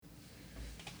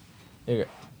Okay.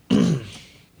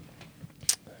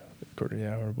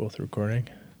 Yeah, we're both recording.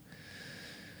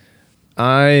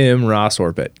 I am Ross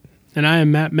Orpit. And I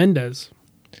am Matt Mendez.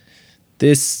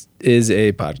 This is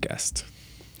a podcast.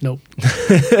 Nope.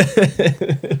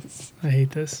 I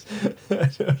hate this. I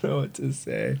don't know what to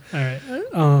say. All right.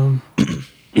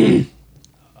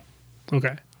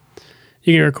 Okay.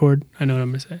 You can record. I know what I'm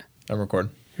going to say. I'm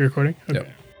recording. You're recording? Okay. Yep.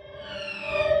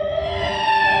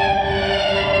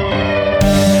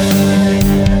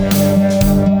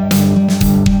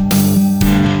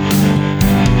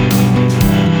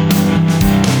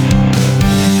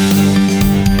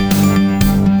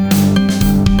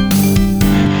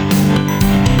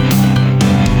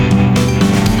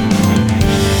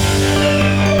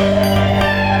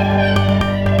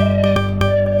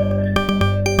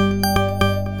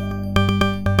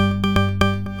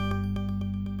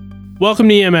 Welcome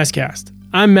to EMS Cast.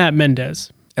 I'm Matt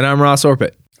Mendez. And I'm Ross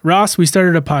Orpit. Ross, we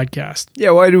started a podcast. Yeah,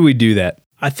 why do we do that?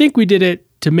 I think we did it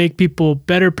to make people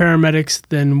better paramedics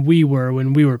than we were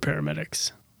when we were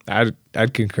paramedics.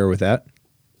 I'd concur with that.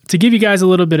 To give you guys a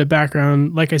little bit of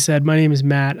background, like I said, my name is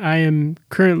Matt. I am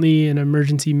currently an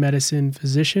emergency medicine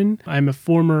physician. I'm a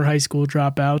former high school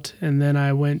dropout, and then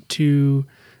I went to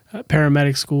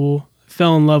paramedic school,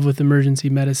 fell in love with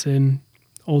emergency medicine,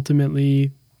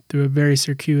 ultimately through a very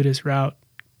circuitous route,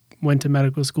 went to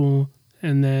medical school,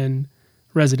 and then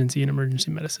residency in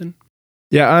emergency medicine.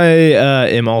 Yeah, I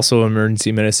am also an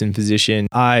emergency medicine physician.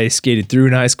 I skated through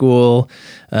in high school,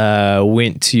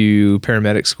 went to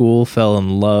paramedic school, fell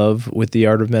in love with the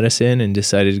art of medicine, and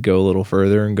decided to go a little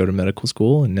further and go to medical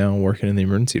school, and now I'm working in the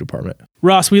emergency department.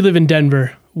 Ross, we live in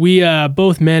Denver. We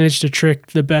both managed to trick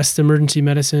the best emergency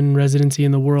medicine residency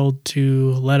in the world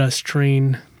to let us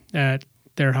train at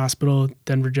their hospital,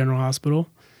 Denver General Hospital.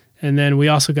 And then we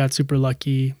also got super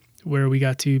lucky where we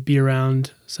got to be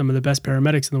around some of the best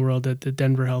paramedics in the world at the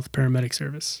Denver Health Paramedic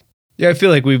Service. Yeah, I feel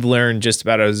like we've learned just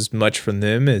about as much from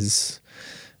them as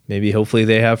maybe hopefully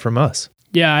they have from us.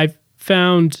 Yeah, I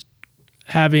found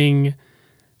having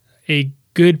a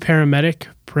good paramedic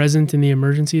present in the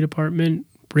emergency department,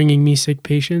 bringing me sick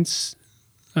patients,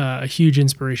 a huge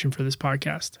inspiration for this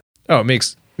podcast. Oh, it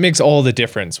makes all the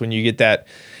difference when you get that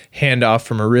handoff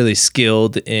from a really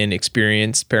skilled and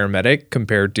experienced paramedic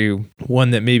compared to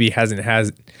one that maybe hasn't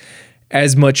had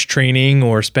as much training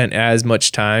or spent as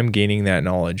much time gaining that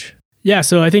knowledge. Yeah,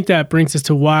 so I think that brings us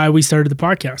to why we started the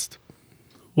podcast.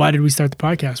 Why did we start the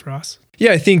podcast, Ross?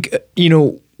 Yeah, I think,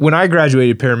 when I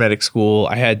graduated paramedic school,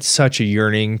 I had such a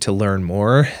yearning to learn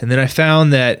more. And then I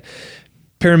found that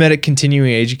paramedic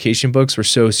continuing education books were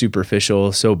so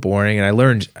superficial, so boring, and I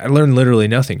learned literally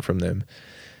nothing from them.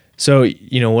 So,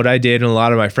 what I did and a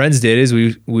lot of my friends did is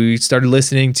we started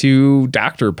listening to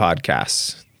doctor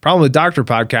podcasts. Problem with doctor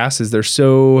podcasts is they're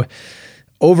so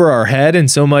over our head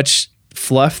and so much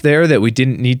fluff there that we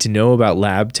didn't need to know about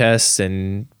lab tests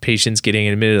and patients getting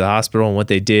admitted to the hospital and what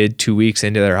they did 2 weeks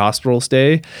into their hospital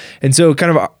stay. And so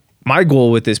kind of my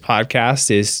goal with this podcast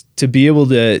is to be able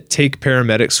to take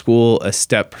paramedic school a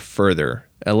step further,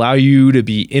 allow you to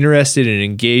be interested and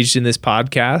engaged in this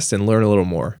podcast and learn a little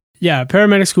more. Yeah,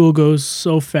 paramedic school goes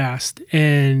so fast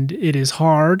and it is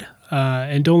hard.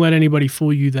 And don't let anybody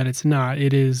fool you that it's not.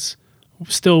 It is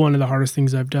still one of the hardest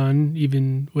things I've done,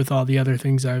 even with all the other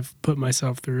things I've put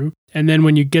myself through. And then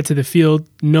when you get to the field,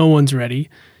 no one's ready.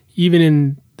 Even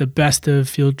in the best of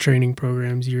field training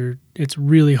programs, it's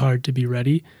really hard to be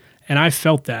ready. And I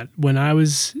felt that when I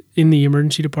was in the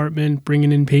emergency department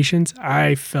bringing in patients,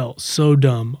 I felt so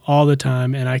dumb all the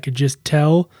time. And I could just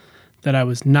tell that I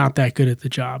was not that good at the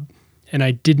job and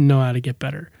I didn't know how to get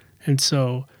better. And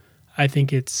so I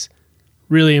think it's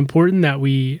really important that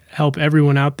we help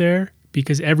everyone out there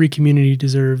because every community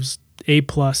deserves A+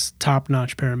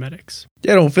 top-notch paramedics.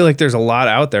 Yeah, I don't feel like there's a lot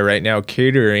out there right now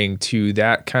catering to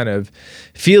that kind of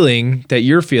feeling that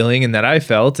you're feeling and that I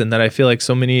felt and that I feel like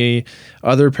so many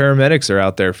other paramedics are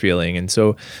out there feeling. And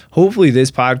so hopefully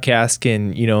this podcast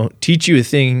can, teach you a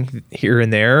thing here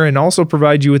and there and also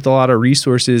provide you with a lot of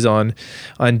resources on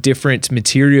different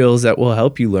materials that will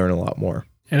help you learn a lot more.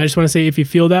 And I just want to say, if you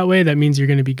feel that way, that means you're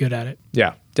going to be good at it.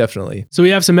 Yeah, definitely. So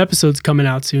we have some episodes coming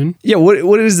out soon. Yeah,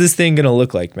 what is this thing going to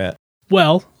look like, Matt?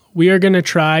 Well, we are going to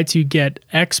try to get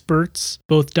experts,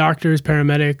 both doctors,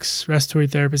 paramedics, respiratory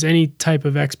therapists, any type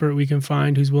of expert we can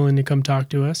find who's willing to come talk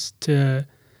to us to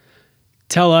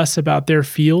tell us about their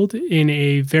field in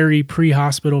a very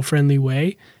pre-hospital friendly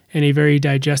way, in a very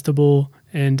digestible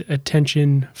and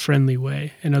attention-friendly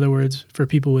way. In other words, for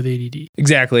people with ADD.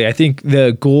 Exactly. I think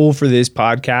the goal for this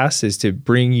podcast is to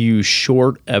bring you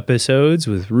short episodes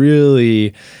with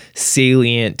really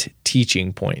salient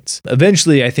teaching points.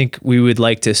 Eventually, I think we would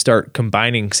like to start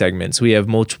combining segments. We have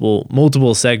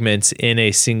multiple segments in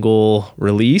a single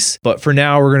release, but for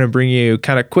now, we're going to bring you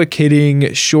kind of quick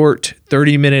hitting, short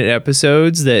 30-minute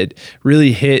episodes that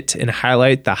really hit and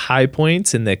highlight the high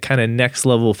points and the kind of next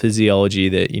level physiology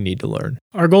that you need to learn.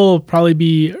 Our goal will probably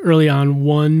be early on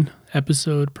 1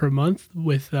 episode per month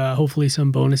with hopefully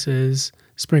some bonuses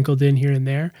sprinkled in here and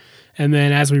there. And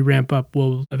then as we ramp up,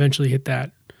 we'll eventually hit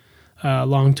that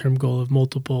long-term goal of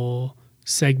multiple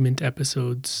segment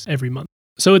episodes every month.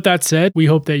 So with that said, we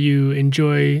hope that you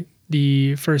enjoy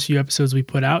the first few episodes we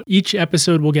put out. Each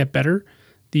episode will get better.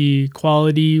 The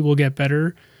quality will get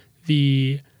better.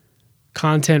 The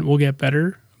content will get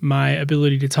better. My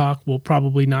ability to talk will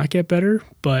probably not get better,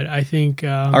 but I think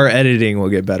our editing will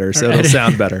get better, so it'll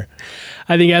sound better.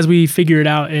 I think as we figure it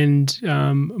out and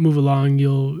move along,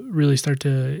 you'll really start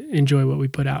to enjoy what we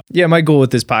put out. Yeah, my goal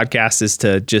with this podcast is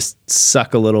to just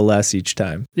suck a little less each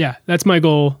time. Yeah, that's my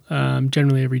goal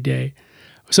generally every day.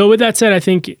 So with that said, I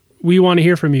think we want to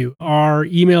hear from you. Our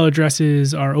email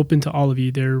addresses are open to all of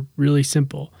you. They're really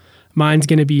simple. Mine's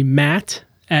going to be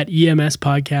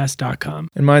matt@emspodcast.com.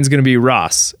 And mine's going to be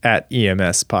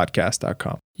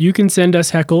ross@emspodcast.com. You can send us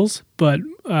heckles, but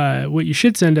what you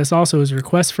should send us also is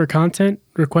requests for content,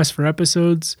 requests for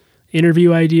episodes,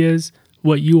 interview ideas,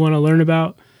 what you want to learn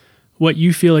about, what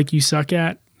you feel like you suck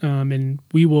at, and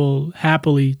we will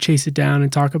happily chase it down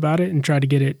and talk about it and try to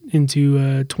get it into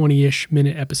a 20-ish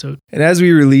minute episode. And as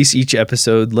we release each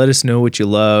episode, let us know what you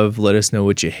love, let us know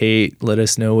what you hate, let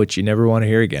us know what you never want to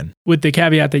hear again. With the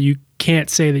caveat that you can't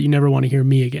say that you never want to hear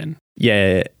me again.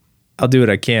 Yeah, I'll do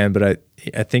what I can, but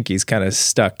I think he's kind of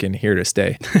stuck and here to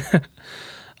stay.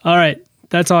 All right.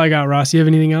 That's all I got, Ross. You have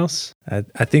anything else?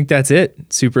 I think that's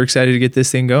it. Super excited to get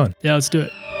this thing going. Yeah, let's do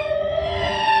it.